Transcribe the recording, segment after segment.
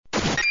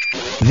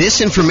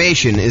This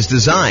information is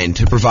designed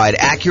to provide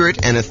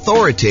accurate and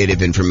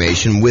authoritative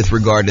information with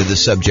regard to the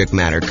subject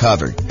matter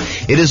covered.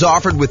 It is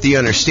offered with the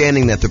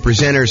understanding that the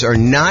presenters are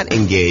not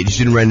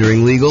engaged in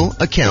rendering legal,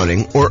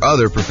 accounting, or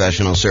other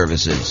professional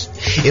services.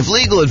 If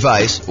legal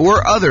advice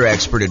or other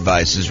expert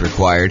advice is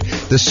required,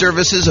 the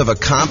services of a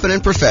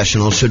competent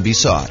professional should be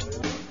sought.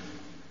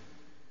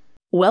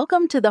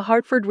 Welcome to the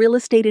Hartford Real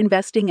Estate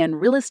Investing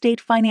and Real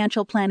Estate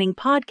Financial Planning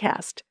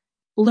Podcast.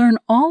 Learn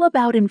all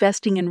about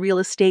investing in real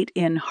estate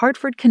in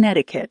Hartford,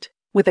 Connecticut,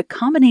 with a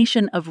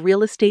combination of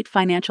real estate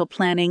financial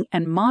planning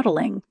and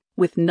modeling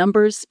with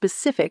numbers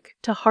specific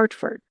to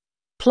Hartford.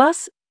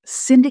 Plus,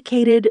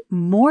 syndicated,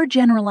 more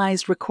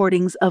generalized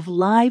recordings of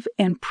live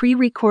and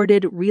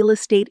pre-recorded real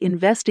estate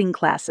investing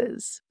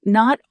classes,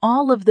 not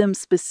all of them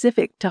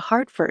specific to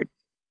Hartford.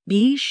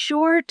 Be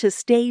sure to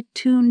stay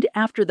tuned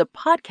after the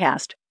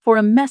podcast for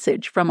a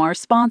message from our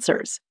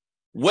sponsors.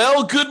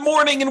 Well, good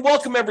morning and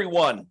welcome,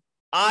 everyone.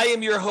 I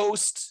am your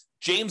host,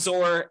 James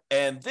Orr,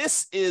 and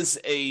this is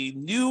a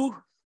new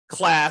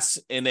class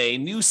in a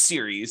new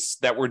series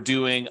that we're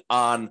doing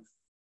on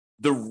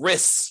the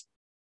risks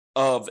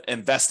of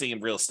investing in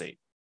real estate,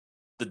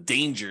 the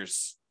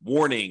dangers,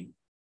 warning,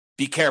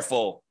 be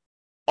careful,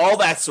 all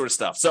that sort of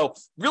stuff. So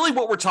really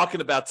what we're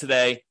talking about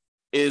today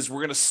is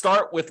we're going to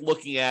start with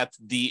looking at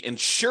the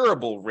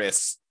insurable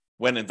risks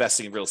when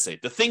investing in real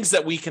estate, the things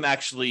that we can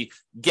actually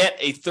get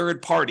a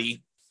third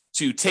party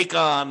to take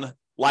on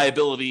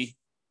liability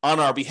on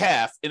our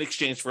behalf in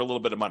exchange for a little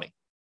bit of money.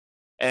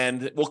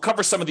 And we'll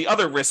cover some of the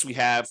other risks we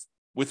have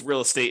with real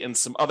estate in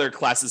some other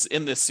classes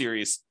in this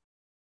series.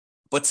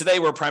 But today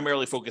we're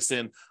primarily focused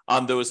in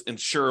on those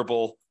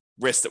insurable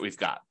risks that we've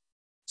got.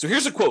 So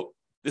here's a quote.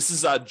 This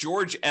is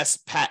George S.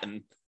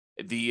 Patton,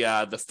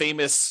 the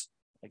famous,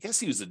 I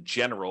guess he was a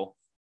general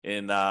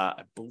in,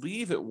 I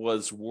believe it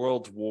was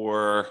World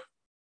War,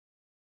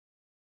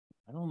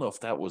 I don't know if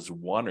that was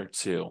 1 or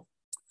 2.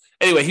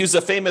 Anyway, he was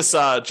a famous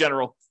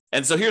general.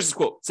 And so here's the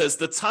quote. It says,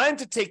 "The time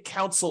to take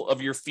counsel of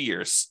your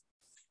fears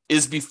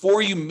is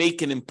before you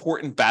make an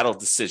important battle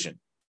decision.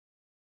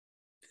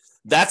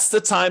 That's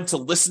the time to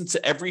listen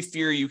to every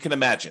fear you can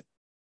imagine.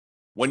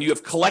 When you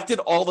have collected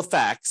all the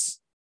facts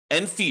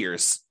and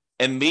fears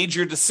and made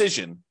your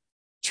decision,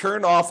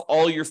 turn off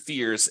all your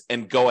fears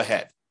and go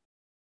ahead."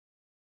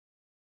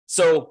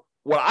 So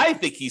what I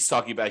think he's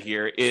talking about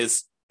here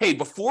is, hey,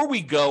 before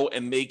we go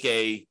and make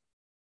a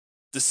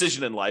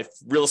decision in life,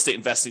 real estate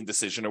investing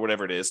decision or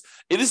whatever it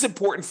is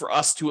important for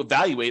us to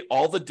evaluate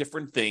all the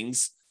different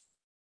things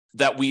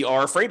that we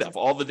are afraid of,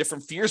 all the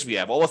different fears we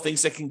have, all the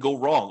things that can go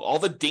wrong, all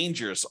the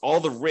dangers, all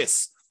the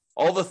risks,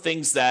 all the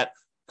things that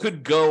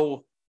could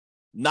go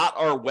not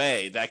our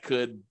way, that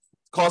could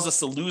cause us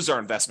to lose our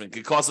investment,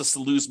 could cause us to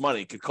lose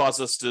money, could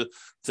cause us to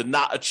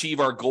not achieve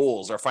our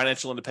goals, our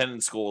financial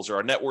independence goals, or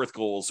our net worth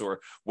goals,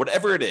 or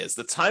whatever it is.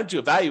 The time to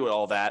evaluate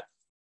all that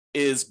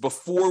is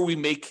before we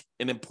make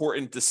an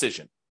important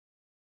decision,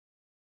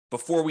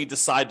 before we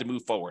decide to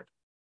move forward.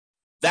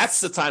 That's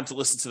the time to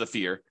listen to the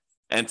fear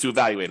and to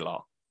evaluate it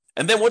all.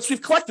 And then once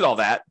we've collected all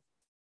that,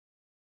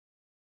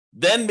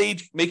 then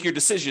make your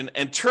decision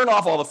and turn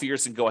off all the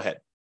fears and go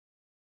ahead.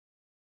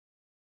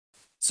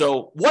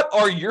 So what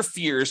are your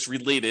fears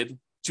related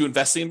to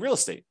investing in real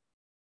estate?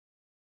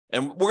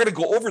 And we're going to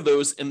go over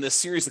those in this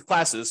series of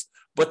classes.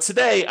 But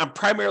today, I'm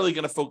primarily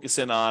going to focus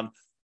in on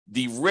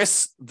the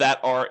risks that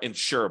are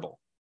insurable,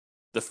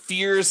 the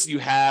fears you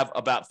have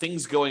about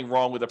things going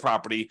wrong with a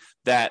property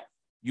that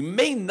you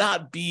may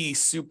not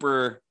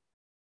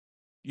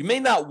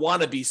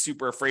want to be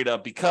super afraid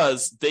of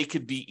because they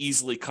could be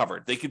easily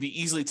covered. They could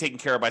be easily taken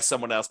care of by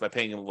someone else by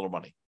paying them a little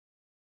money.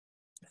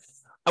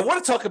 I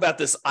want to talk about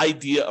this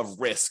idea of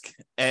risk,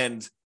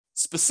 and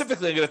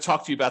specifically, I'm going to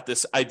talk to you about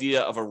this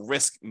idea of a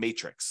risk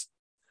matrix.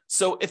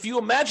 So if you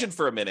imagine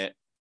for a minute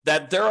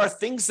that there are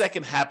things that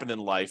can happen in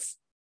life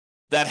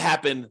that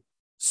happen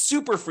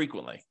super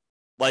frequently,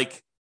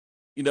 like,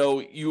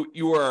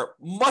 you are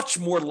much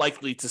more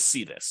likely to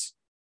see this,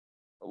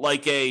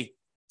 like an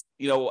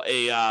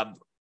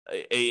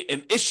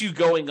issue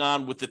going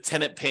on with the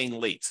tenant paying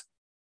late.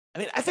 I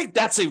mean, I think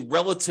that's a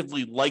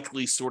relatively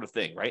likely sort of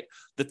thing, right?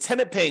 The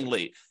tenant paying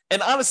late.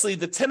 And honestly,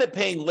 the tenant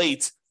paying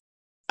late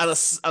on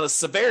a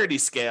severity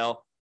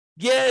scale,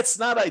 yeah, it's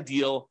not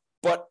ideal,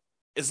 but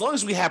as long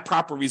as we have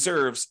proper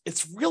reserves,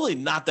 it's really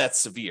not that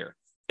severe.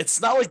 It's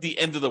not like the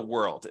end of the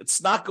world.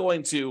 It's not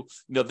going to,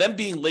 them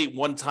being late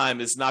one time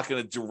is not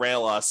going to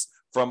derail us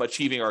from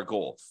achieving our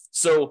goal.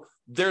 So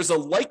there's a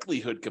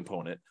likelihood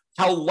component,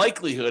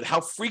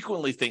 how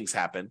frequently things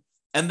happen,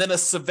 and then a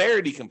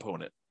severity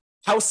component,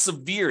 how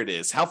severe it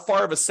is, how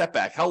far of a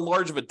setback, how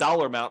large of a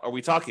dollar amount are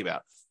we talking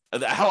about,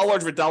 how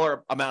large of a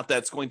dollar amount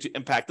that's going to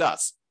impact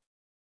us.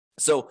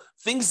 So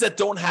things that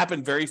don't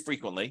happen very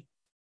frequently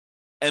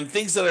and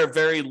things that are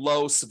very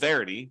low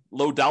severity,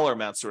 low dollar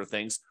amount sort of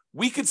things,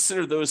 we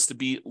consider those to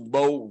be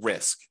low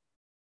risk.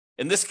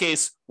 In this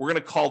case, we're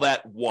going to call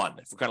that 1.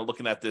 If we're kind of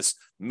looking at this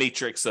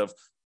matrix of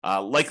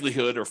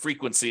likelihood or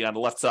frequency on the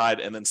left side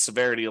and then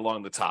severity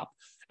along the top.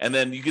 And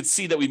then you can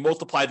see that we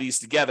multiply these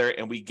together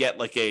and we get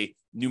like a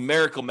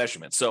numerical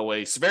measurement. So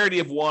a severity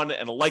of 1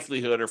 and a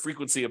likelihood or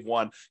frequency of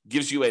 1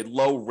 gives you a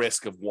low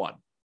risk of 1.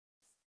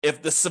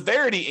 If the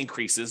severity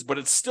increases, but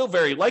it's still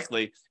very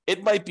likely,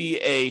 it might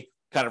be a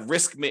kind of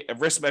risk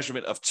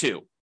measurement of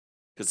 2,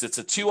 because it's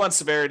a 2 on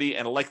severity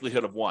and a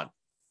likelihood of 1.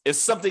 If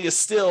something is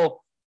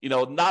still,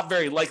 not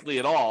very likely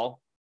at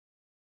all,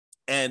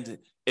 and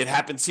it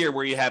happens here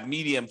where you have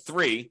medium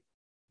 3,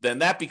 then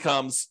that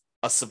becomes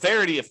a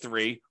severity of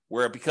 3,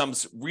 where it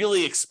becomes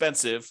really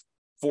expensive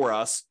for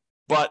us,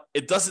 but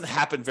it doesn't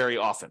happen very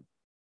often.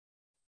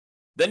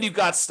 Then you've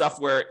got stuff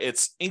where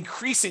it's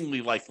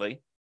increasingly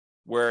likely,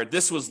 where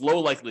this was low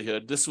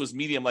likelihood, this was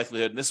medium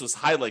likelihood, and this was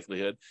high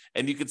likelihood,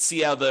 and you can see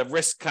how the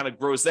risk kind of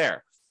grows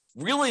there.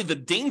 Really, the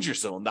danger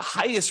zone, the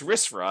highest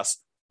risk for us,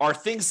 are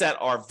things that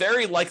are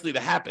very likely to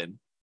happen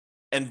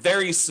and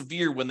very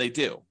severe when they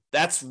do.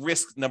 That's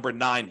risk number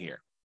 9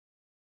 here.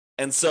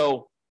 And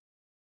so,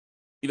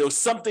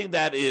 something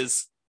that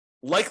is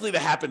likely to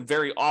happen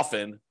very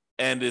often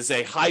and is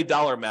a high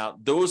dollar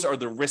amount, those are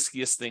the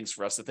riskiest things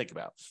for us to think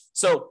about.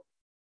 So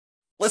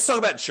let's talk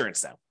about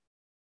insurance now.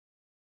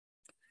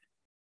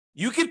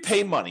 You could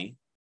pay money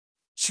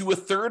to a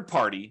third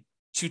party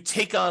to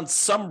take on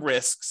some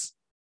risks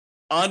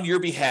on your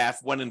behalf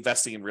when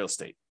investing in real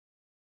estate.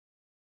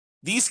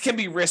 These can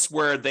be risks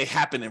where they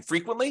happen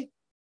infrequently,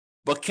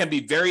 but can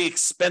be very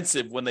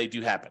expensive when they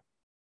do happen.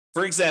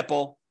 For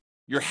example,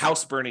 your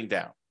house burning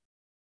down.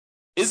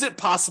 Is it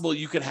possible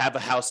you could have a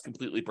house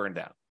completely burned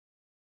down?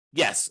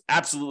 Yes,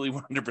 absolutely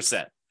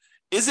 100%.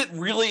 Is it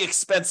really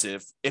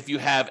expensive if you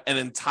have an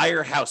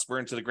entire house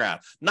burned to the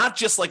ground? Not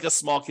just like a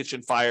small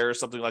kitchen fire or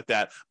something like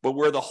that, but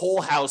where the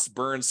whole house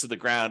burns to the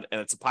ground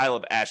and it's a pile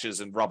of ashes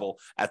and rubble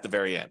at the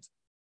very end.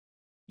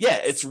 Yeah,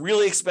 it's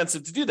really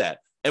expensive to do that.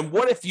 And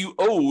what if you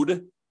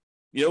owed,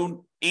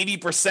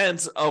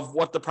 80% of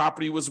what the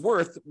property was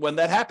worth when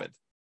that happened?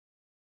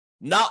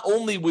 Not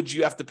only would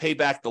you have to pay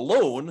back the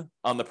loan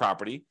on the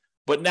property,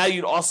 but now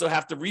you'd also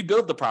have to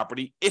rebuild the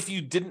property if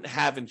you didn't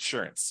have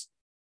insurance.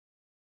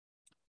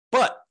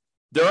 But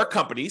there are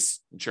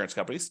insurance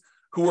companies,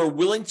 who are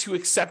willing to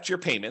accept your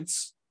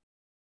payments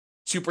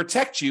to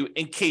protect you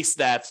in case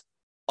that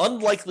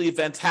unlikely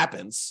event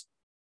happens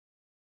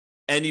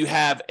and you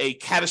have a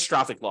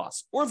catastrophic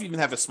loss, or if you even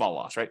have a small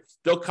loss, right?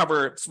 They'll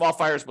cover small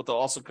fires, but they'll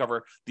also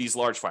cover these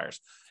large fires.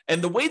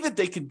 And the way that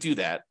they can do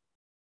that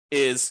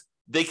is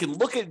they can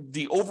look at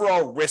the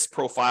overall risk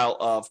profile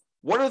of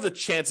what are the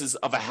chances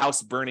of a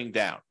house burning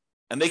down.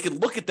 And they can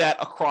look at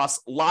that across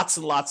lots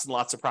and lots and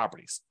lots of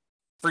properties.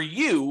 For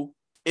you,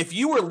 if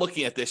you were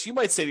looking at this, you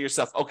might say to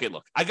yourself, okay,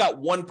 look, I got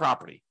one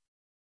property.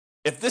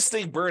 If this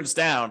thing burns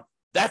down,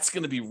 that's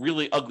going to be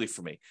really ugly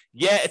for me.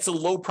 Yeah, it's a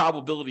low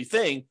probability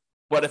thing,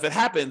 but if it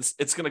happens,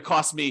 it's going to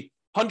cost me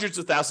hundreds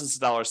of thousands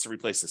of dollars to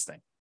replace this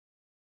thing.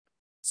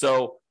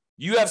 So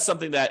you have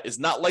something that is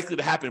not likely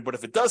to happen, but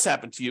if it does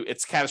happen to you,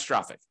 it's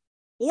catastrophic.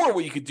 Or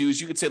what you could do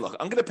is you could say, look,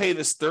 I'm going to pay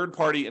this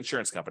third-party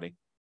insurance company,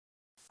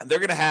 and they're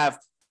going to have,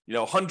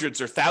 hundreds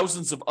or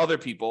thousands of other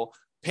people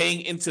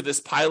paying into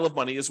this pile of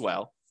money as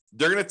well.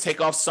 They're going to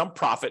take off some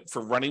profit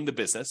for running the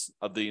business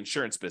of the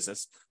insurance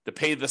business, to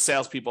pay the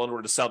salespeople in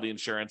order to sell the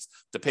insurance,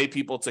 to pay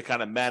people to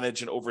kind of manage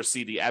and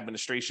oversee the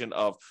administration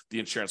of the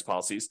insurance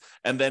policies,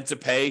 and then to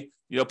pay,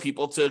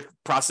 people to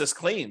process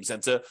claims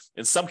and to,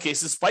 in some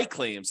cases, fight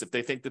claims if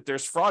they think that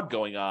there's fraud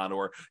going on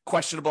or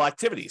questionable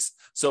activities.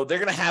 So they're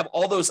going to have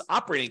all those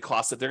operating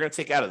costs that they're going to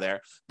take out of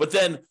there. But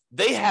then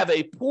they have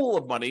a pool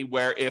of money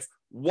where if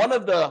one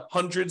of the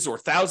hundreds or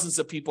thousands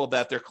of people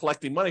that they're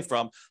collecting money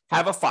from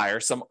have a fire,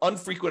 some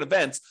infrequent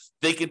events,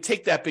 they can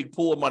take that big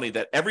pool of money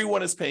that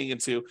everyone is paying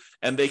into,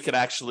 and they could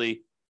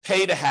actually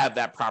pay to have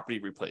that property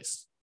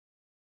replaced.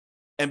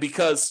 And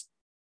because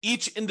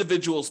each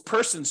individual's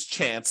person's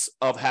chance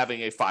of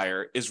having a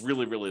fire is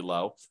really, really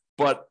low,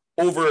 but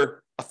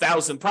over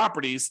 1,000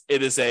 properties,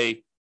 it is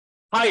a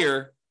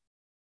higher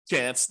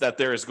chance that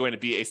there is going to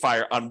be a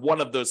fire on one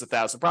of those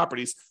 1,000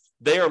 properties,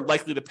 they are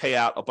likely to pay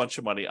out a bunch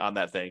of money on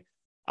that thing.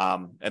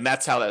 And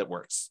that's how that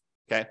works.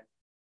 Okay.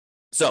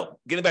 So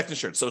getting back to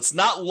insurance. So it's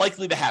not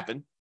likely to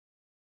happen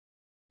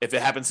if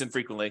it happens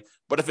infrequently,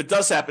 but if it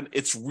does happen,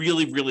 it's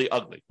really, really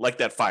ugly, like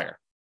that fire.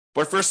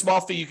 But for a small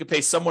fee, you can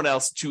pay someone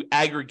else to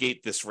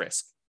aggregate this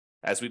risk,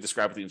 as we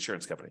described with the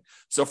insurance company.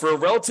 So for a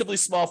relatively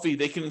small fee,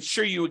 they can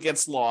insure you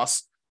against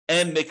loss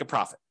and make a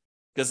profit,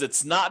 because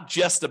it's not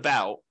just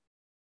about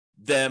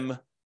them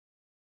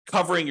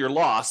covering your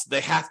loss.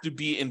 They have to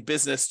be in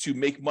business to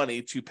make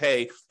money to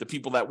pay the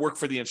people that work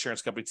for the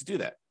insurance company to do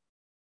that.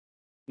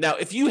 Now,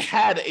 if you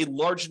had a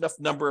large enough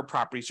number of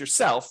properties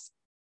yourself,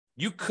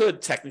 you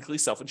could technically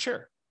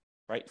self-insure,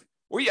 right?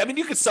 Or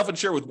you could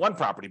self-insure with one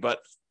property, but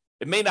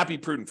it may not be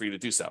prudent for you to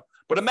do so.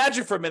 But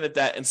imagine for a minute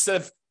that instead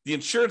of the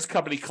insurance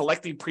company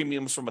collecting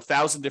premiums from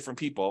 1,000 different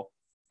people,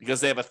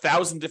 because they have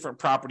 1,000 different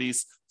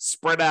properties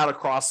spread out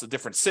across a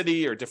different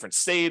city or different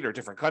state or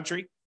different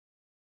country,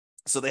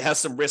 so they have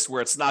some risk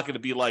where it's not going to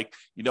be like,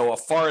 a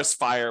forest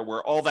fire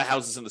where all the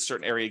houses in a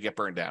certain area get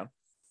burned down.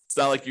 It's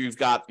not like you've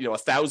got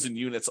 1,000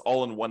 units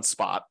all in one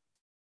spot.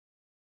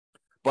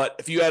 But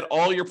if you had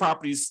all your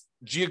properties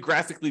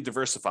geographically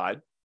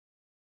diversified,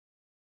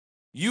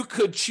 you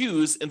could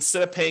choose,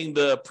 instead of paying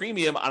the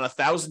premium on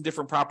 1,000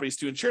 different properties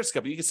to an insurance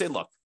company, you can say,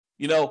 look,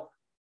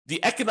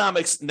 the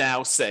economics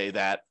now say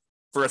that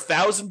for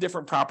 1,000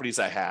 different properties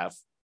I have,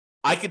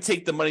 I could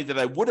take the money that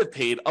I would have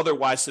paid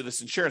otherwise to this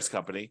insurance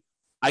company.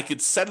 I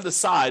could set it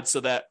aside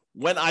so that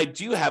when I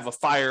do have a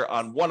fire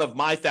on one of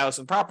my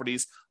 1,000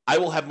 properties, I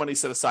will have money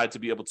set aside to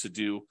be able to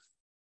do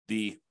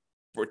to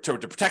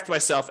protect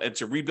myself and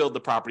to rebuild the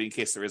property in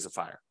case there is a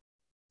fire.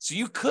 So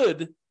you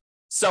could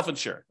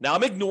self-insure. Now,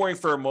 I'm ignoring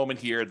for a moment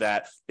here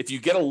that if you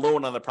get a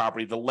loan on the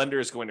property, the lender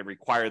is going to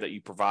require that you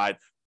provide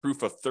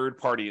proof of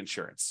third-party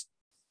insurance.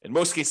 In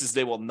most cases,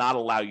 they will not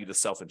allow you to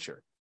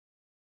self-insure.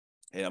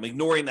 And I'm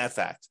ignoring that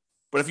fact.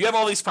 But if you have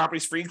all these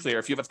properties free and clear,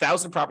 if you have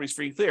 1,000 properties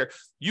free and clear,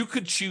 you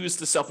could choose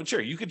to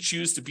self-insure. You could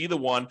choose to be the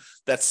one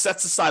that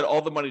sets aside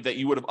all the money that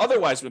you would have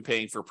otherwise been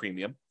paying for a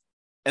premium,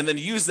 and then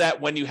use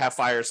that when you have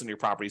fires on your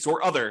properties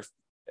or other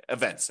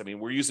events. I mean,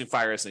 we're using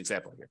fire as an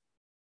example here.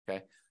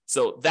 Okay.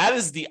 So that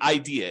is the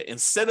idea.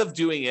 Instead of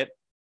doing it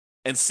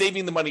and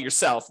saving the money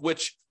yourself,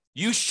 which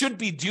you should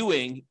be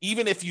doing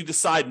even if you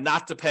decide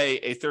not to pay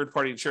a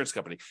third-party insurance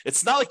company.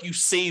 It's not like you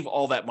save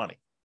all that money.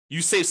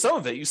 You save some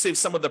of it. You save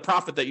some of the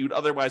profit that you'd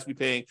otherwise be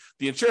paying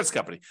the insurance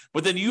company.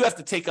 But then you have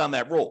to take on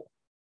that role.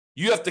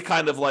 You have to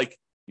kind of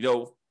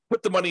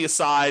put the money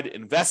aside,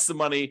 invest the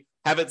money,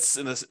 have it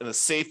in a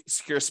safe,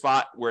 secure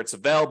spot where it's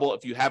available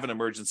if you have an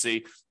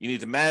emergency. You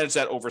need to manage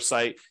that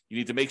oversight. You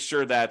need to make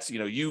sure that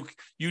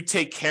you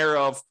take care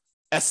of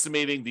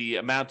estimating the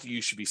amount that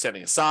you should be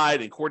setting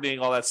aside and coordinating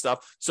all that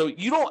stuff. So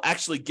you don't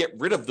actually get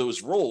rid of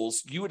those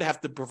roles. You would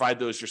have to provide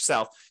those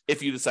yourself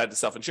if you decide to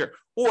self-insure.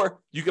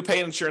 Or you could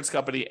pay an insurance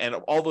company and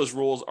all those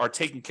roles are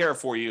taken care of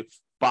for you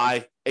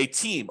by a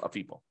team of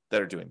people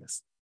that are doing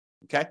this.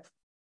 Okay?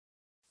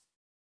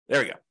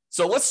 There we go.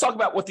 So let's talk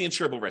about what the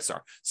insurable risks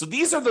are. So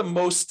these are the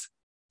most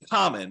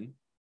common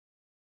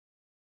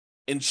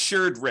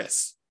insured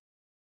risks.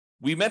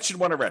 We mentioned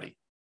one already,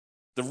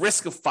 the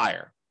risk of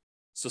fire.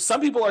 So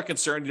some people are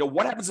concerned,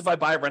 what happens if I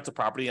buy a rental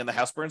property and the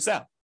house burns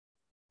down?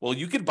 Well,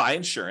 you could buy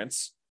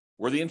insurance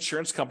where the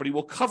insurance company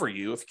will cover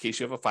you in case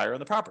you have a fire on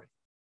the property.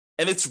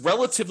 And it's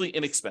relatively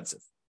inexpensive.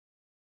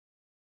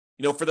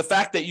 For the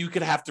fact that you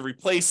could have to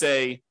replace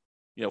a,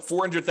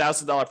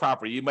 $400,000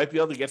 property, you might be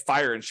able to get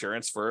fire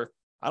insurance for,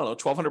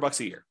 $1,200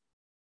 a year.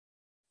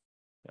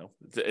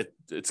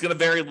 It's going to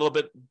vary a little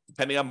bit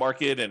depending on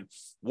market and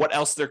what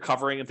else they're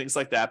covering and things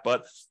like that.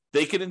 But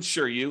they can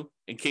insure you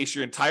in case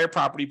your entire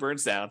property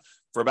burns down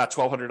for about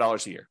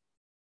 $1,200 a year.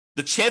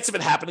 The chance of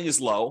it happening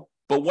is low,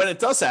 but when it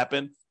does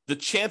happen, the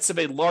chance of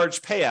a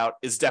large payout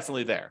is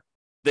definitely there.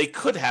 They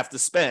could have to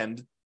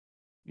spend,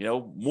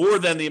 more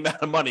than the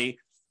amount of money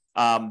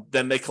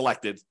than they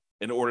collected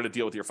in order to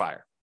deal with your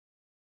fire.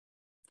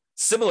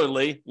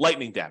 Similarly,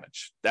 lightning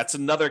damage. That's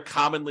another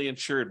commonly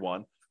insured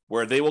one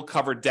where they will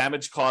cover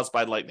damage caused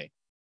by lightning.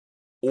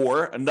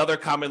 Or another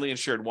commonly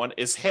insured one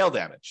is hail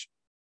damage,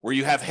 where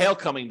you have hail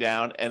coming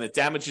down and it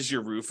damages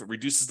your roof, it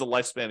reduces the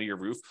lifespan of your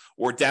roof,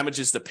 or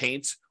damages the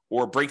paint,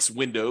 or breaks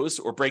windows,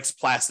 or breaks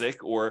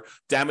plastic, or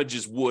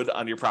damages wood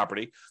on your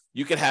property.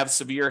 You can have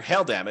severe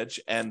hail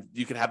damage, and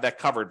you can have that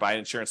covered by an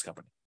insurance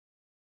company.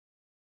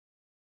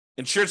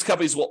 Insurance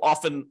companies will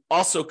often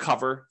also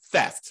cover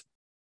theft.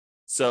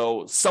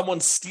 So someone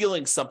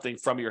stealing something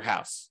from your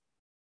house,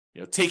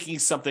 taking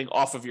something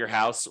off of your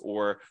house,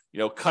 or,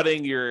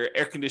 cutting your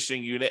air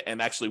conditioning unit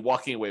and actually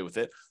walking away with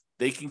it.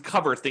 They can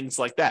cover things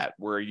like that,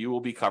 where you will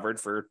be covered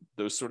for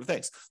those sort of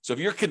things. So if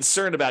you're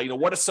concerned about,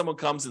 what if someone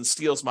comes and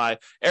steals my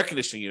air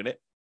conditioning unit,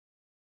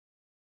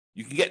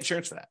 you can get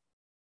insurance for that.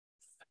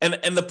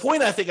 And the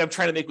point I think I'm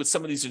trying to make with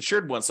some of these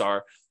insured ones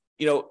are,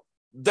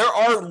 there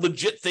are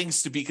legit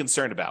things to be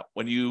concerned about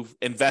when you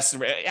invest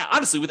in,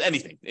 honestly, with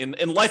anything.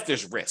 In life,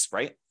 there's risk,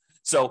 right?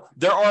 So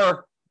there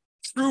are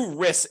true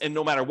risks, and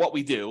no matter what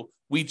we do,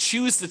 we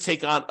choose to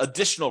take on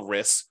additional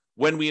risks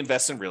when we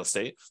invest in real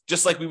estate,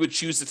 just like we would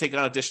choose to take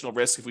on additional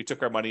risk if we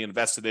took our money and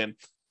invested in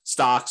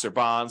stocks or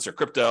bonds or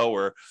crypto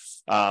or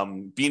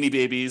Beanie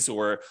Babies,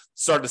 or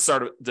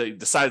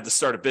decided to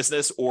start a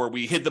business, or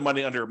we hid the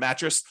money under a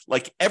mattress.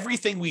 Like,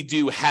 everything we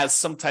do has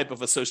some type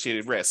of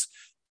associated risk.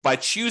 By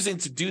choosing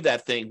to do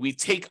that thing, we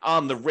take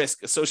on the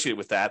risk associated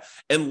with that,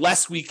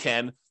 unless we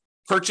can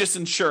purchase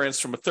insurance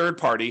from a third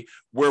party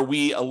where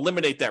we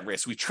eliminate that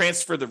risk. We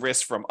transfer the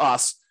risk from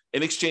us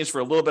in exchange for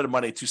a little bit of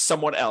money to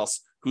someone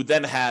else who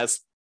then has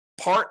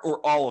part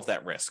or all of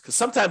that risk. Because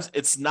sometimes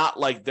it's not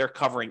like they're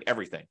covering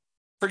everything.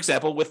 For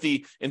example, with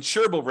the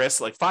insurable risks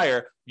like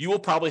fire, you will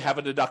probably have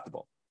a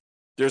deductible.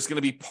 There's going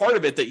to be part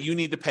of it that you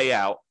need to pay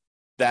out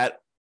that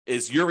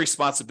is your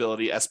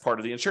responsibility as part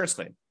of the insurance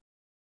claim.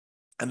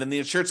 And then the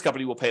insurance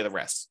company will pay the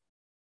rest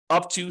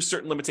up to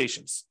certain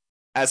limitations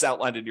as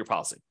outlined in your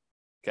policy.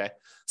 Okay.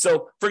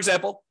 So, for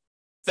example,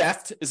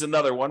 theft is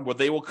another one where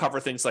they will cover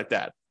things like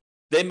that.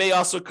 They may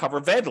also cover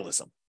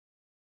vandalism.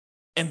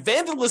 And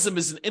vandalism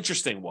is an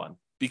interesting one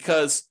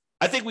because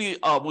I think we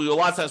a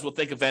lot of times we'll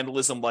think of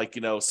vandalism like,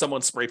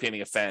 someone spray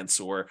painting a fence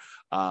or,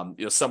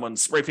 someone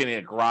spray painting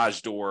a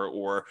garage door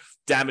or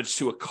damage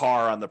to a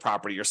car on the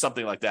property or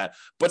something like that.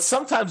 But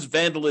sometimes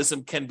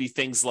vandalism can be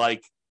things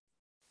like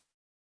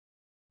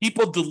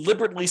people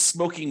deliberately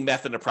smoking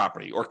meth in a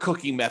property or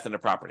cooking meth in a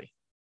property.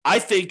 I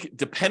think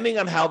depending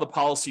on how the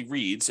policy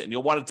reads, and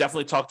you'll want to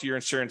definitely talk to your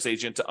insurance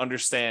agent to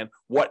understand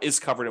what is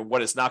covered and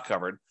what is not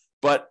covered,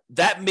 but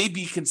that may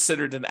be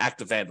considered an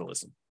act of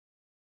vandalism.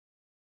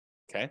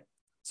 Okay,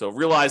 so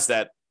realize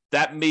that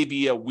may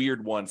be a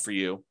weird one for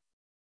you,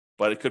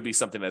 but it could be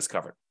something that's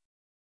covered.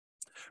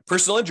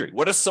 Personal injury.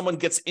 What if someone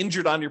gets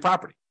injured on your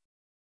property?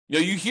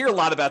 You hear a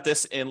lot about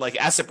this in like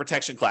asset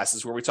protection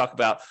classes where we talk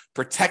about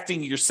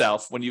protecting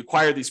yourself when you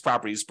acquire these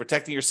properties,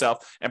 protecting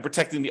yourself and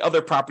protecting the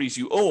other properties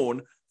you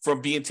own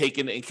from being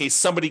taken in case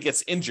somebody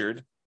gets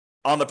injured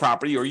on the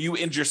property or you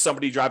injure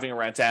somebody driving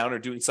around town or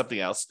doing something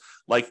else.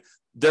 Like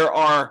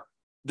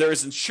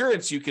there's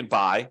insurance you can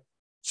buy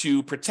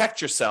to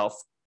protect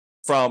yourself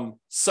from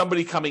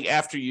somebody coming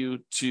after you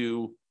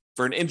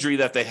for an injury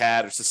that they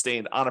had or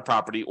sustained on a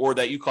property or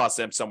that you caused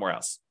them somewhere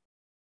else.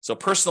 So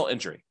personal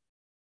injury.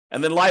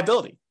 And then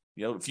liability.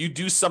 If you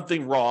do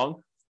something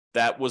wrong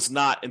that was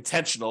not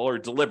intentional or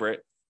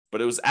deliberate,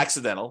 but it was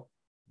accidental,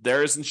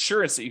 there is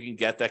insurance that you can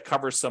get that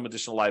covers some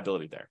additional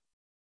liability there.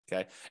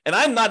 Okay. And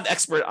I'm not an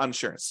expert on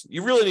insurance.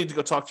 You really need to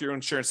go talk to your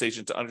insurance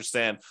agent to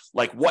understand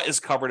like what is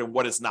covered and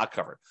what is not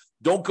covered.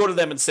 Don't go to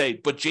them and say,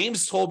 but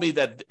James told me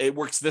that it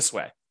works this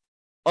way.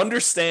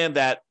 Understand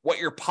that what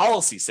your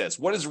policy says,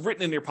 what is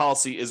written in your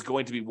policy is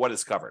going to be what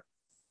is covered.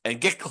 And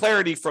get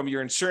clarity from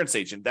your insurance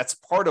agent. That's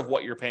part of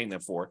what you're paying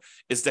them for,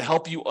 is to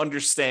help you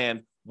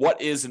understand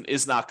what is and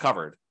is not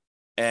covered.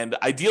 And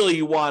ideally,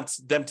 you want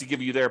them to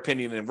give you their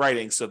opinion in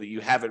writing so that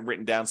you have it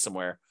written down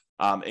somewhere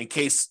in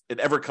case it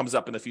ever comes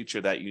up in the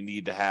future that you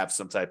need to have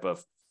some type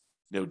of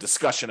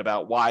discussion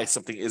about why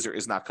something is or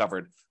is not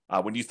covered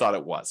when you thought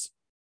it was.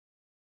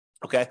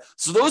 Okay,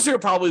 so those are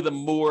probably the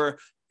more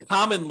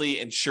commonly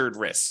insured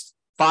risks: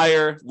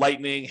 fire,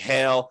 lightning,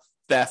 hail,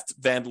 theft,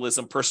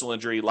 vandalism, personal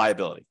injury,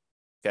 liability.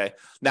 Okay.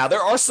 Now,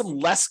 there are some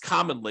less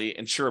commonly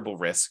insurable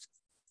risks.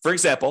 For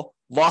example,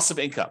 loss of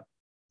income.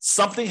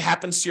 Something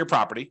happens to your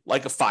property,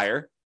 like a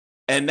fire,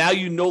 and now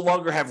you no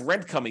longer have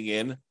rent coming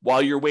in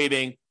while you're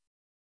waiting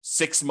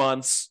 6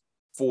 months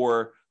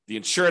for the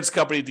insurance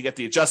company to get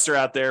the adjuster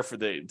out there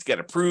to get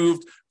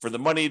approved, for the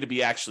money to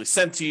be actually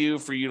sent to you,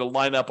 for you to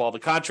line up all the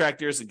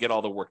contractors and get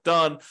all the work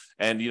done.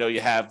 And,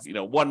 you have,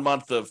 1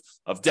 month of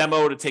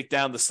demo to take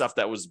down the stuff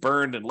that was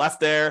burned and left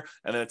there.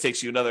 And then it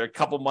takes you another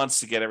couple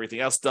months to get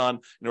everything else done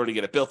in order to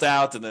get it built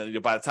out. And then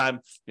by the time,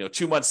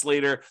 2 months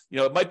later,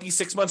 it might be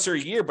 6 months or a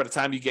year by the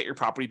time you get your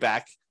property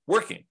back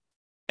working.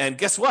 And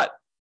guess what?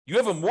 You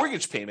have a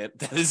mortgage payment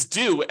that is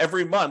due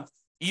every month,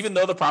 even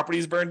though the property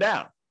is burned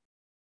down.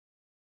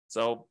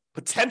 So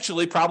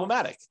potentially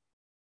problematic.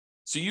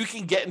 So you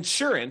can get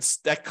insurance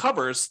that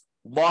covers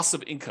loss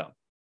of income,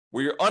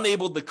 where you're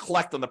unable to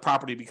collect on the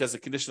property because the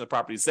condition of the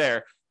property is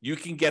there. You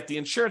can get the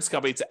insurance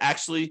company to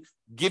actually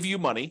give you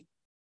money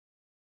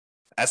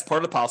as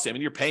part of the policy. I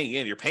mean, you're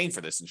paying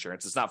for this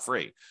insurance. It's not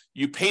free.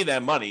 You pay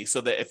them money so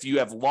that if you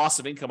have loss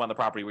of income on the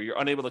property where you're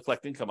unable to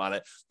collect income on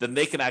it, then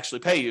they can actually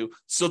pay you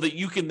so that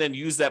you can then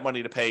use that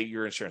money to pay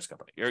your insurance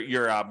company,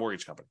 your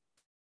mortgage company,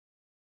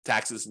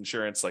 taxes,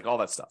 insurance, like all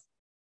that stuff.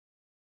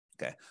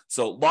 Okay,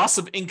 so loss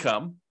of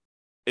income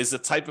is a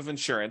type of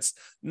insurance,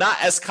 not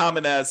as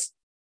common as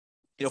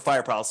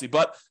fire policy,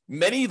 but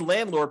many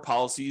landlord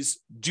policies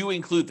do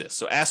include this.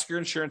 So ask your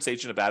insurance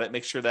agent about it.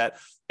 Make sure that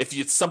if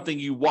it's something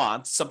you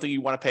want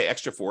to pay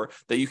extra for,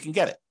 that you can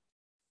get it.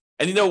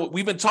 And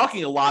we've been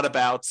talking a lot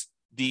about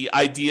the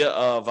idea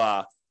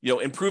of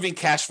improving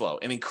cash flow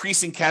and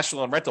increasing cash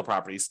flow on rental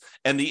properties.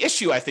 And the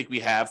issue I think we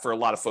have for a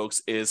lot of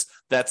folks is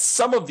that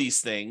some of these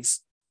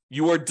things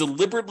you are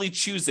deliberately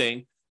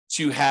choosing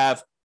to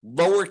have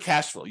lower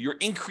cash flow. You're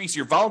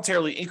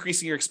voluntarily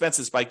increasing your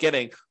expenses by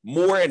getting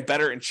more and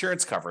better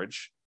insurance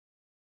coverage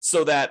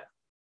so that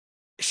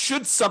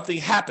should something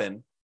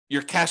happen,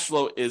 your cash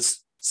flow is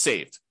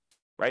saved,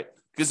 right?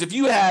 Because if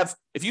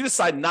you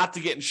decide not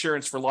to get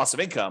insurance for loss of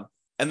income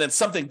and then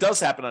something does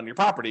happen on your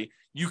property,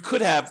 you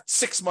could have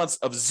 6 months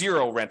of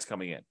zero rent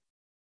coming in.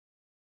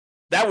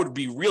 That would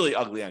be really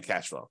ugly on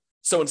cash flow.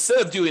 So instead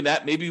of doing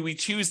that, maybe we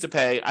choose to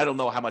pay, I don't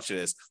know how much it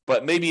is,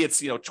 but maybe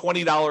it's $20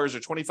 or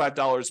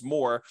 $25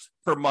 more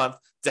per month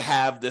to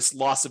have this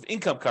loss of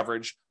income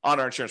coverage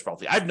on our insurance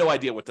policy. I have no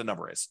idea what the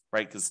number is,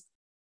 right? Because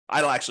I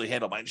don't actually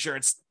handle my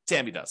insurance.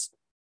 Tammy does.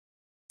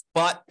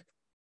 But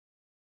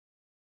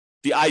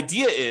the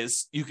idea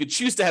is you could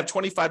choose to have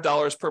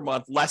 $25 per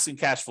month less in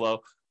cash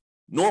flow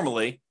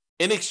normally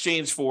in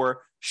exchange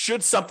for,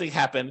 should something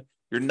happen,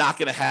 you're not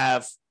going to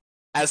have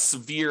as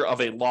severe of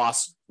a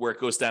loss where it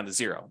goes down to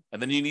zero.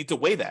 And then you need to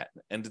weigh that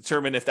and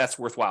determine if that's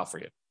worthwhile for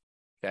you.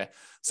 Okay.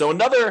 So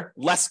another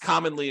less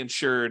commonly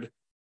insured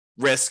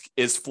risk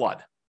is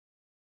flood.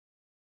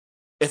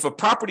 If a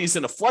property is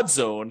in a flood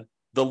zone,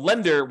 the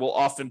lender will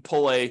often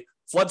pull a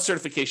flood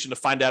certification to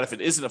find out if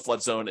it isn't a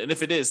flood zone. And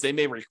if it is, they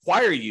may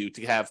require you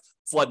to have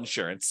flood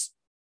insurance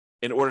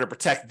in order to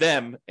protect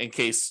them in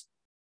case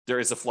there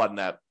is a flood in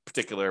that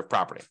particular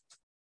property.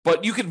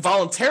 But you can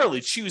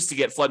voluntarily choose to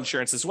get flood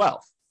insurance as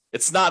well.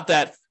 It's not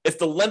that if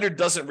the lender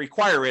doesn't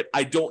require it,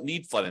 I don't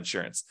need flood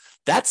insurance.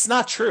 That's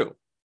not true.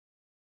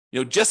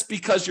 Just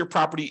because your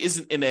property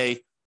isn't in a,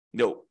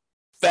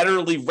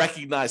 federally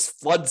recognized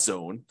flood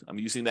zone, I'm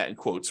using that in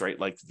quotes, right?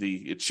 Like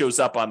it shows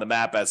up on the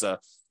map as a,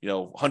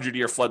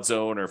 100-year flood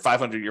zone or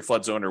 500-year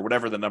flood zone or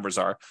whatever the numbers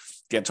are.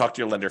 Again, talk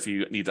to your lender if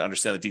you need to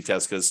understand the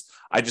details, because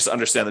I just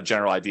understand the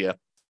general idea.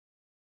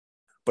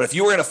 But if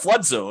you were in a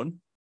flood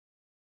zone,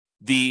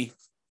 the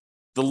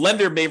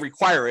lender may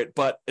require it,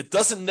 but it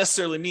doesn't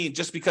necessarily mean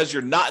just because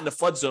you're not in the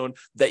flood zone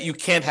that you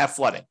can't have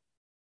flooding.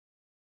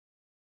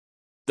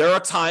 There are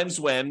times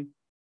when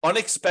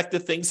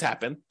unexpected things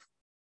happen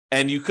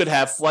and you could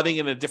have flooding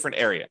in a different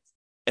area.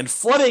 And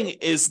flooding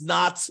is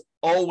not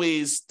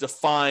always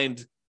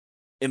defined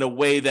in a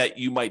way that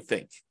you might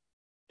think.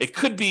 It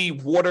could be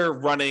water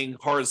running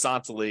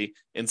horizontally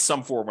in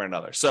some form or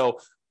another. So,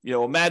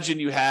 imagine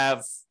you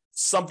have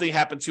something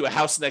happen to a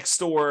house next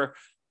door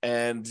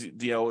and,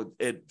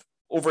 it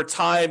over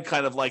time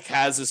kind of like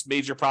has this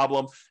major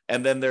problem.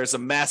 And then there's a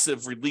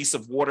massive release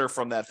of water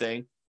from that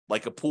thing,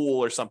 like a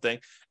pool or something.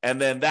 And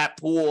then that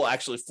pool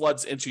actually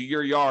floods into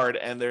your yard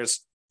and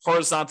there's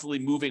horizontally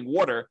moving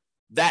water.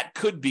 That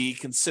could be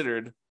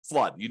considered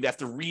flood. You'd have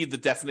to read the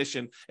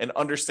definition and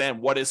understand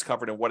what is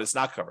covered and what is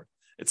not covered.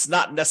 It's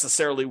not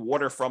necessarily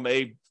water from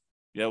a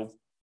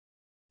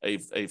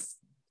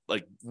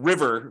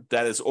river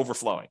that is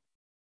overflowing.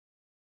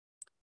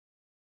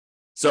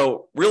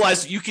 So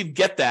realize you can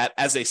get that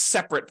as a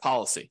separate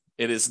policy.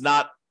 It is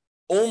not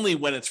only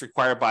when it's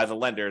required by the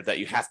lender that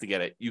you have to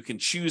get it. You can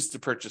choose to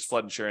purchase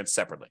flood insurance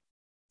separately.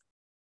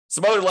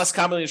 Some other less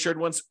commonly insured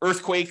ones,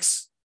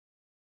 earthquakes.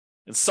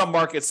 In some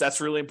markets,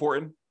 that's really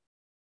important.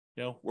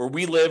 Where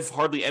we live,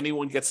 hardly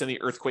anyone gets any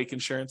earthquake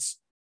insurance.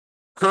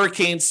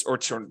 Hurricanes or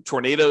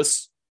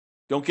tornadoes.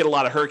 Don't get a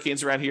lot of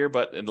hurricanes around here,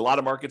 but in a lot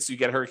of markets, you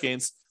get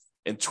hurricanes.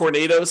 And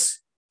tornadoes,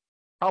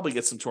 probably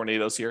get some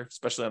tornadoes here,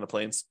 especially on the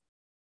plains.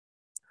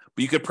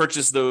 But you could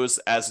purchase those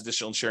as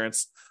additional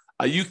insurance.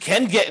 You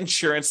can get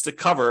insurance to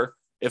cover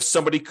if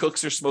somebody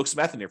cooks or smokes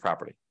meth in your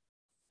property.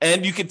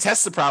 And you can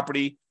test the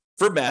property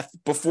for meth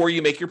before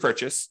you make your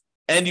purchase.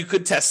 And you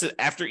could test it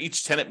after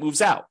each tenant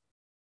moves out.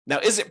 Now,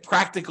 is it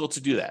practical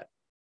to do that?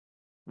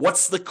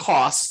 What's the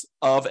cost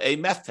of a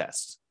meth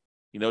test?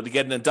 To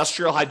get an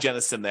industrial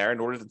hygienist in there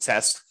in order to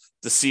test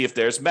to see if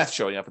there's meth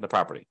showing up in the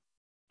property.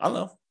 I don't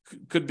know.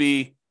 Could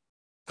be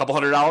a couple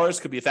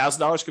 $100, could be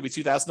 $1,000, could be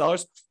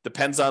 $2,000.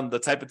 Depends on the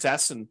type of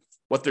test and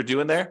what they're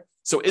doing there.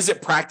 So is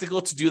it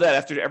practical to do that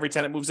after every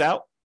tenant moves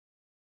out?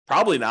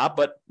 Probably not,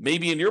 but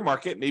maybe in your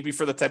market, maybe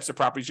for the types of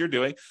properties you're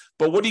doing.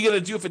 But what are you going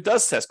to do if it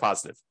does test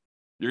positive?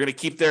 You're going to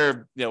keep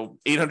their $800,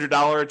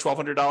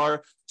 $1,200,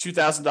 $2,000,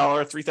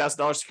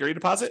 $3,000 security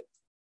deposit?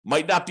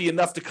 Might not be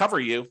enough to cover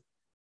you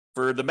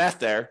for the meth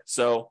there.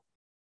 So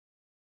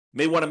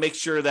may want to make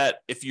sure that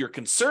if you're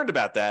concerned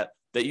about that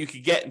you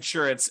can get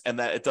insurance and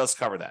that it does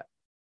cover that.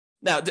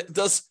 Now,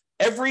 does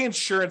every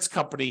insurance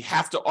company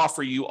have to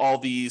offer you all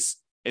these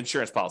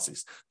insurance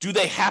policies? Do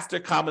they have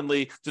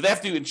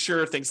to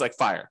insure things like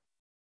fire?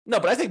 No,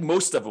 but I think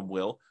most of them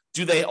will.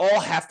 Do they all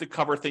have to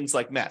cover things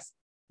like meth?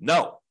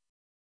 No.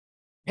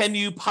 Can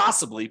you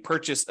possibly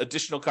purchase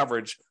additional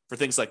coverage for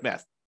things like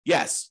meth?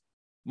 Yes.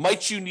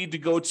 Might you need to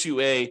go to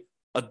a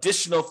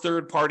additional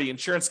third-party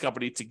insurance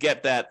company to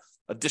get that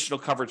additional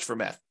coverage for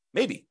meth?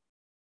 Maybe.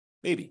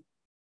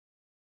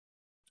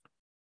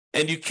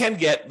 And you can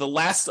get the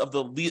last of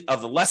the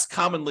less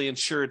commonly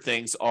insured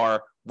things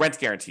are rent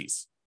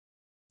guarantees.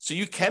 So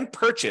you can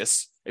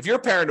purchase, if you're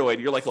paranoid,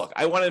 you're like, look,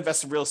 I want to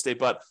invest in real estate,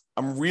 but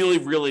I'm really,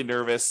 really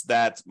nervous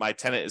that my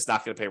tenant is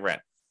not going to pay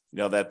rent.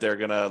 That they're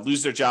going to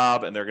lose their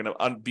job and they're going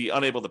to be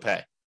unable to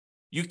pay.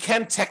 You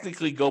can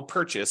technically go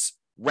purchase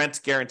rent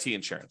guarantee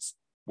insurance,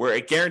 where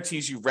it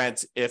guarantees you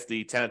rent if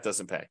the tenant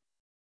doesn't pay.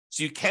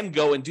 So you can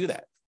go and do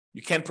that.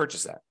 You can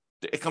purchase that.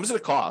 It comes at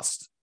a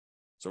cost.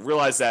 So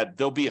realize that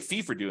there'll be a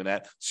fee for doing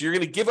that. So you're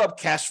going to give up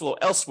cash flow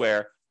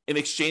elsewhere in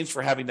exchange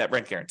for having that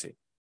rent guarantee.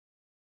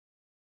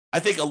 I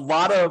think a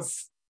lot of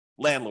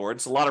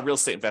landlords, a lot of real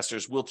estate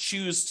investors will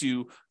choose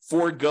to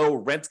forego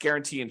rent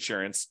guarantee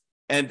insurance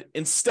and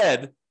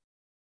instead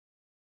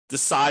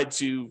decide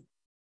to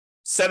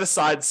set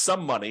aside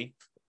some money,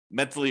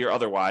 mentally or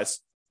otherwise,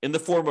 in the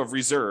form of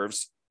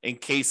reserves in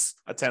case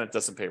a tenant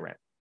doesn't pay rent.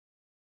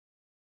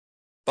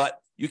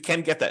 But you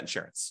can get that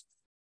insurance.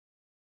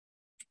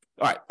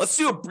 All right, let's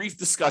do a brief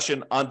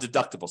discussion on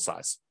deductible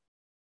size.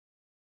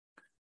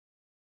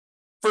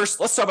 First,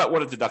 let's talk about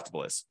what a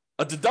deductible is.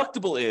 A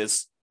deductible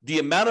is the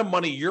amount of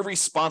money you're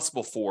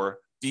responsible for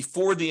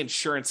before the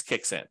insurance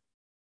kicks in.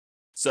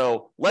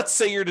 So let's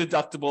say your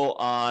deductible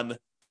on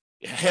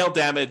hail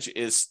damage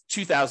is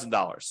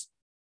 $2,000.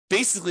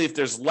 Basically, if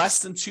there's less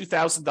than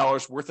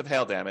 $2,000 worth of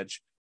hail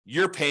damage,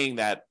 you're paying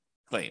that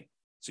claim.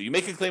 So you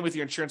make a claim with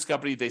your insurance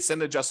company, they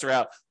send an adjuster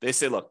out, they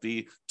say, look,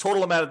 the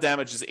total amount of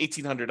damage is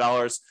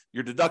 $1,800,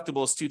 your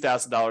deductible is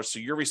 $2,000, so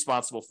you're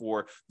responsible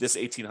for this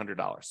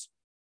 $1,800.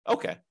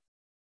 Okay.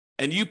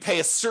 And you pay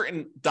a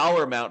certain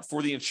dollar amount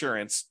for the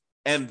insurance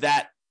and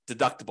that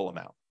deductible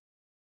amount.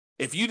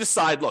 If you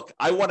decide, look,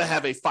 I want to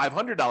have a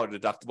 $500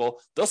 deductible,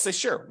 they'll say,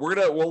 sure,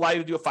 we'll allow you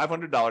to do a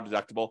 $500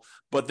 deductible,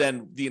 but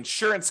then the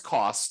insurance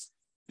cost,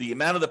 the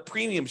amount of the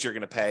premiums you're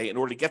going to pay in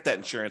order to get that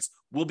insurance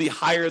will be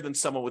higher than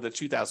someone with a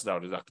 $2,000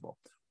 deductible.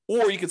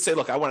 Or you could say,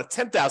 look, I want a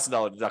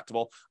 $10,000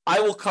 deductible. I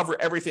will cover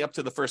everything up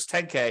to the first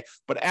 10K,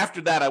 but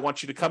after that, I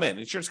want you to come in.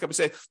 The insurance company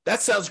say,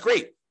 that sounds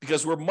great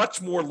because we're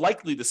much more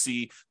likely to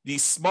see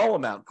these small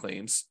amount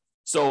claims.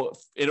 So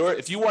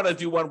if you want to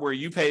do one where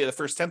you pay the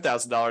first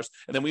 $10,000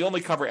 and then we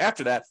only cover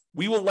after that,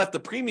 we will let the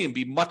premium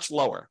be much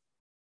lower.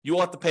 You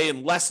will have to pay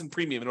in less in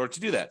premium in order to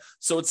do that.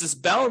 So it's this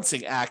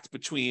balancing act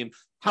between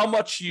how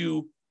much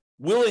you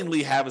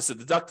willingly have as a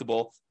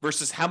deductible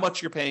versus how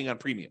much you're paying on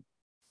premium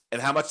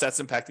and how much that's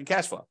impacting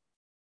cash flow.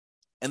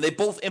 And they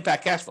both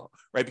impact cash flow,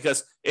 right?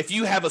 Because if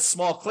you have a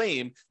small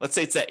claim, let's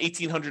say it's that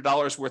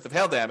 $1,800 worth of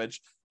hail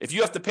damage, if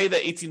you have to pay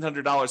that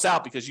 $1,800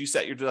 out because you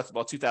set your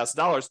deductible at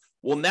 $2,000,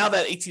 well, now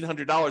that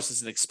 $1,800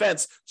 is an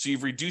expense, so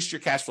you've reduced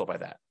your cash flow by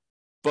that.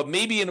 But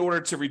maybe in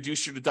order to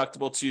reduce your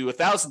deductible to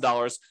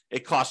 $1,000,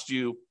 it costs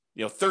you,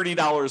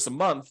 $30 a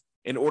month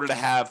in order to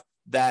have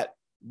that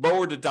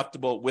lower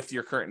deductible with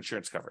your current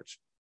insurance coverage.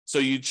 So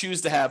you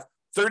choose to have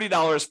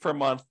 $30 per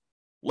month,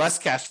 less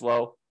cash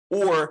flow,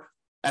 or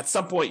at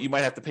some point you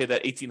might have to pay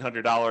that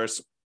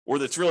 $1,800, or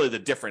that's really the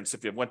difference.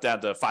 If it went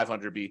down to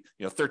 $500, be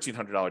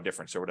 $1,300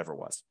 difference or whatever it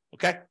was.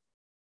 Okay.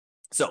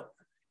 So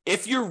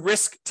if your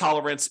risk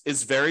tolerance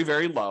is very,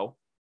 very low,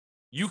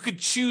 you could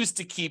choose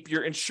to keep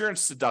your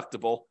insurance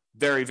deductible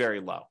very, very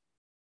low.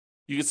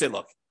 You could say,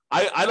 look,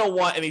 I don't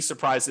want any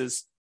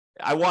surprises.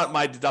 I want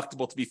my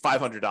deductible to be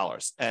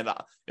 $500. And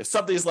if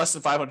something is less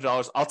than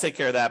 $500, I'll take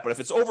care of that. But if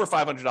it's over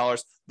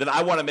 $500, then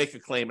I want to make a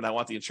claim and I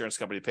want the insurance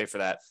company to pay for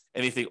that,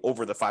 anything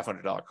over the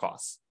 $500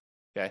 costs.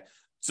 Okay.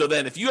 So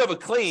then if you have a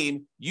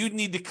claim, you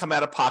need to come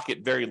out of pocket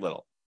very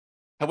little.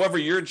 However,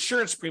 your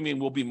insurance premium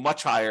will be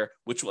much higher,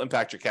 which will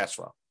impact your cash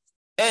flow.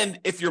 And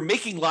if you're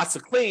making lots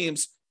of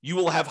claims, you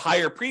will have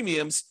higher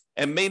premiums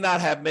and may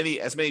not have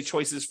as many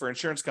choices for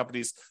insurance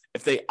companies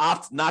if they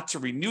opt not to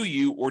renew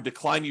you or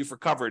decline you for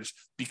coverage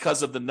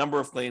because of the number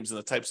of claims and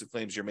the types of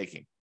claims you're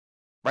making,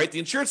 right? The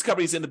insurance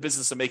company is in the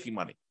business of making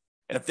money.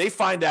 And if they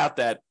find out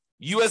that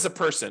you as a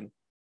person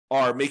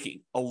are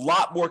making a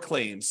lot more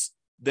claims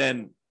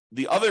than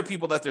the other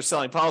people that they're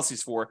selling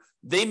policies for,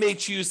 they may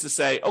choose to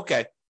say,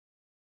 okay,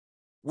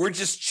 we're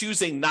just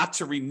choosing not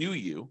to renew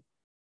you.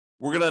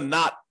 We're going to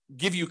not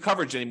give you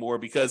coverage anymore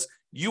because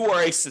you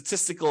are a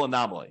statistical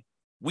anomaly.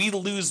 We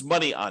lose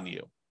money on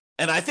you.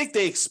 And I think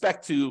they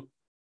expect to,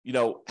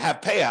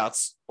 have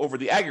payouts over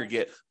the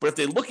aggregate. But if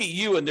they look at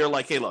you and they're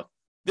like, hey, look,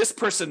 this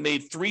person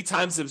made 3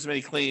 times as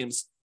many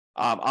claims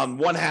on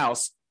one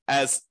house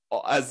as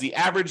the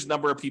average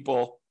number of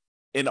people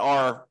in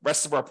our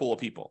rest of our pool of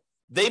people,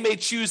 they may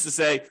choose to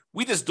say,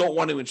 we just don't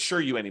want to insure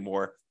you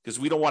anymore because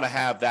we don't want to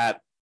have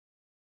that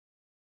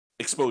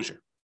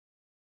exposure.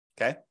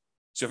 Okay.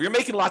 So if you're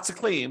making lots of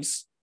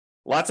claims,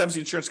 a lot of times the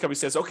insurance company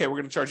says, okay, we're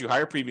going to charge you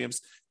higher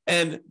premiums.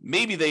 And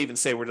maybe they even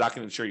say, we're not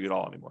going to insure you at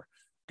all anymore.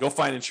 Go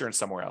find insurance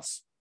somewhere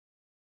else.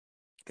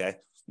 Okay.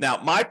 Now,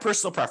 my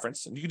personal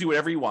preference, and you can do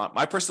whatever you want,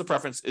 my personal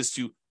preference is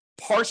to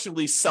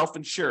partially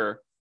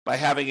self-insure by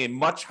having a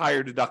much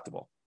higher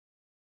deductible,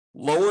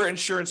 lower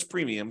insurance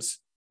premiums,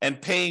 and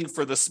paying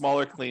for the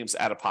smaller claims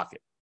out of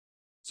pocket.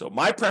 So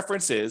my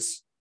preference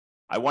is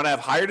I want to have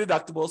higher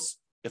deductibles.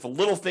 If a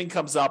little thing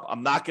comes up,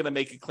 I'm not going to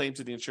make a claim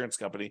to the insurance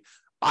company.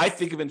 I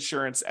think of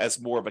insurance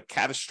as more of a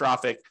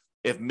catastrophic.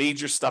 If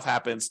major stuff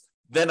happens,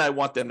 then I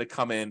want them to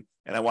come in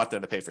and I want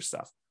them to pay for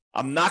stuff.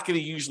 I'm not going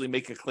to usually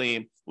make a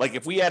claim. Like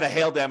if we had a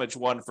hail damage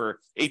one for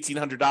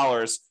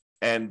 $1,800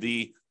 and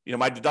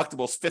my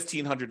deductible is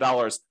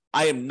 $1,500,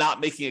 I am not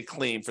making a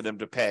claim for them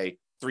to pay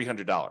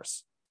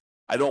 $300.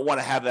 I don't want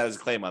to have that as a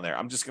claim on there.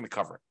 I'm just going to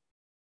cover it.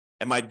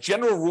 And my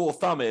general rule of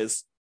thumb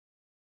is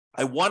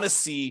I want to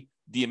see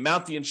the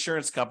amount the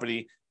insurance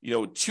company,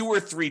 2 or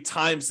 3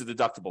 times the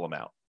deductible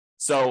amount.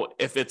 So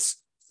if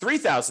it's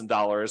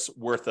 $3,000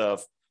 worth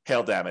of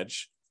hail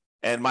damage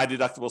and my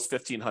deductible is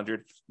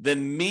 $1,500,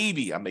 then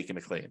maybe I'm making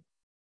a claim.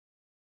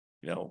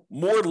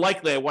 More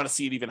likely I want to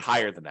see it even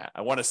higher than that.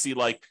 I want to see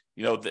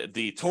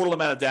the total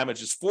amount of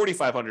damage is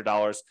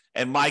 $4,500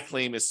 and my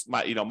claim is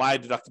my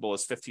deductible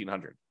is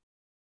 $1,500.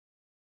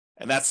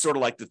 And that's sort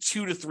of like the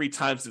 2 to 3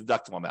 times the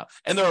deductible amount.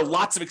 And there are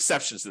lots of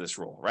exceptions to this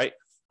rule, right?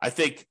 I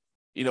think,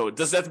 it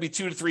doesn't have to be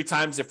 2 to 3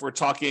 times if we're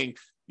talking,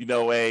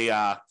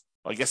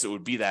 I guess it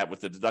would be that with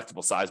the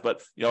deductible size,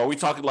 but, are we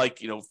talking like,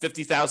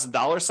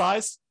 $50,000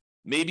 size?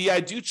 Maybe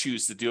I do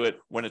choose to do it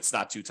when it's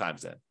not 2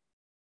 times that.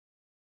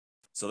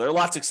 So there are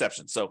lots of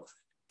exceptions. So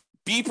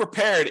be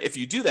prepared if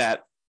you do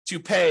that to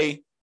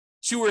pay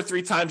 2 or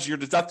 3 times your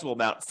deductible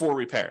amount for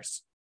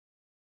repairs.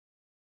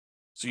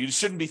 So you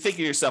shouldn't be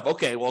thinking to yourself,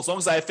 okay, well, as long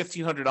as I have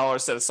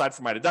 $1,500 set aside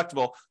for my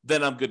deductible,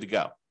 then I'm good to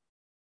go.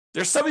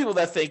 There's some people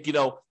that think,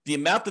 the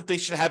amount that they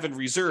should have in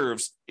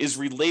reserves is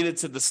related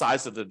to the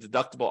size of the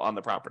deductible on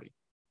the property.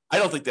 I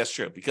don't think that's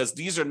true because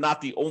these are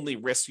not the only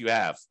risks you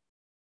have.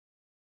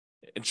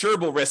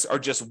 Insurable risks are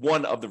just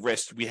one of the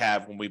risks we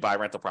have when we buy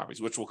rental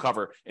properties, which we'll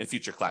cover in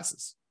future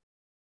classes.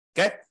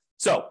 Okay,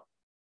 so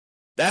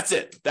that's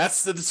it.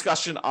 That's the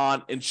discussion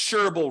on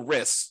insurable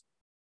risks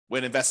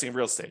when investing in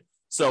real estate.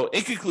 So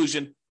in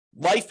conclusion,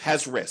 life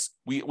has risks.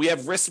 We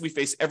have risks we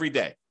face every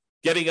day.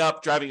 Getting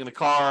up, driving in the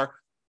car,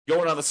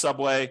 going on the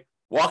subway,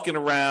 walking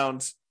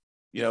around,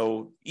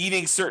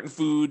 eating certain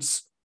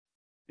foods,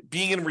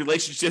 being in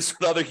relationships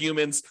with other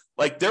humans.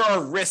 Like there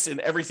are risks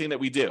in everything that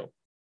we do.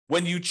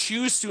 When you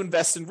choose to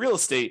invest in real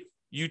estate,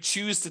 you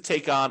choose to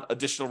take on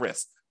additional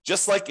risks.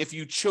 Just like if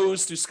you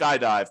chose to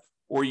skydive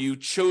or you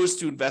chose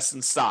to invest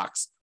in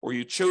stocks or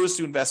you chose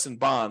to invest in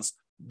bonds,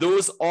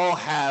 those all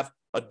have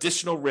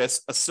additional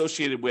risks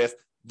associated with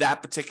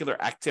that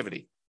particular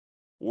activity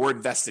or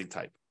investing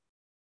type.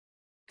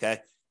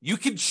 Okay. You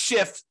can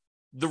shift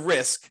the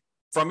risk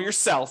from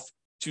yourself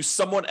to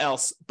someone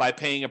else by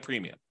paying a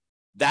premium.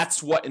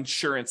 That's what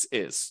insurance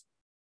is.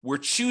 We're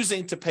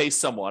choosing to pay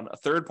someone, a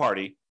third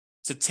party,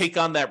 to take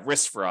on that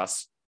risk for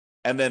us,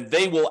 and then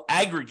they will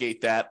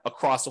aggregate that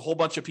across a whole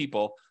bunch of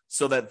people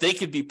so that they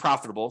can be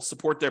profitable,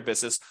 support their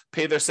business,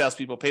 pay their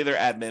salespeople, pay their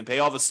admin, pay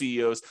all the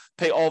CEOs,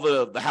 pay all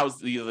the house,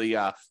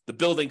 the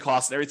building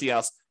costs and everything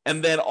else,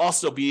 and then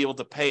also be able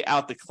to pay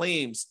out the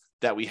claims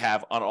that we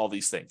have on all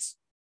these things.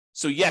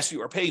 So yes,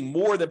 you are paying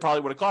more than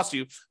probably what it costs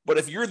you, but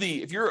if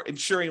you're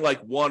insuring like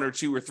 1 or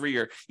 2 or 3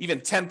 or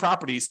even 10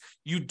 properties,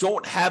 you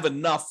don't have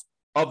enough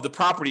of the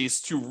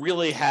properties to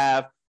really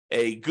have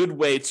a good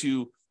way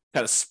to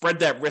kind of spread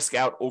that risk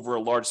out over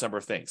a large number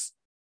of things.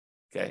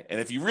 Okay.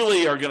 And if you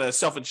really are going to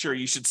self-insure,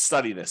 you should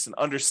study this and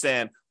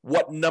understand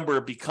what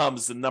number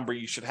becomes the number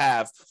you should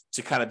have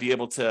to kind of be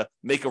able to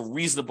make a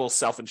reasonable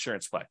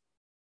self-insurance play.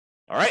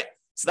 All right.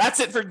 So that's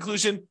it for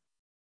conclusion.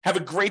 Have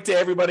a great day,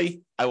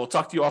 everybody. I will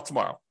talk to you all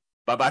tomorrow.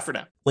 Bye-bye for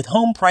now. With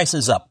home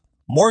prices up,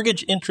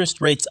 mortgage interest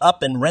rates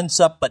up, and rents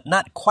up, but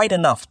not quite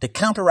enough to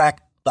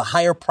counteract the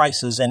higher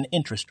prices and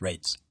interest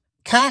rates,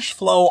 cash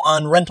flow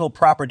on rental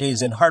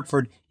properties in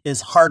Hartford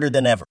is harder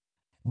than ever.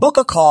 Book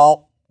a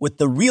call with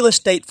the Real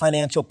Estate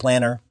Financial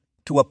Planner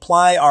to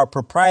apply our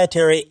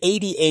proprietary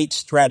 88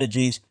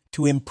 strategies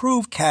to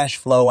improve cash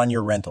flow on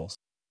your rentals.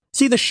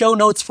 See the show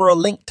notes for a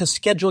link to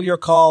schedule your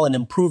call and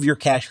improve your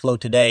cash flow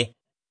today.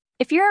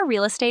 If you're a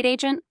real estate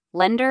agent,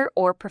 lender,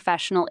 or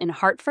professional in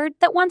Hartford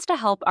that wants to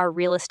help our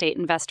real estate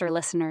investor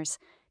listeners,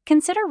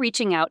 consider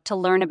reaching out to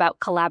learn about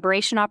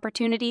collaboration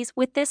opportunities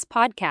with this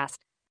podcast.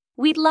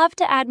 We'd love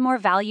to add more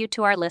value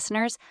to our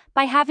listeners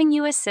by having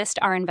you assist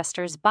our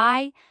investors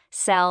buy,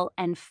 sell,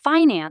 and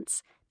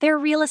finance their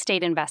real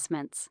estate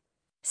investments.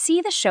 See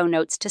the show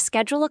notes to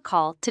schedule a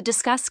call to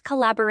discuss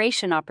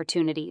collaboration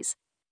opportunities.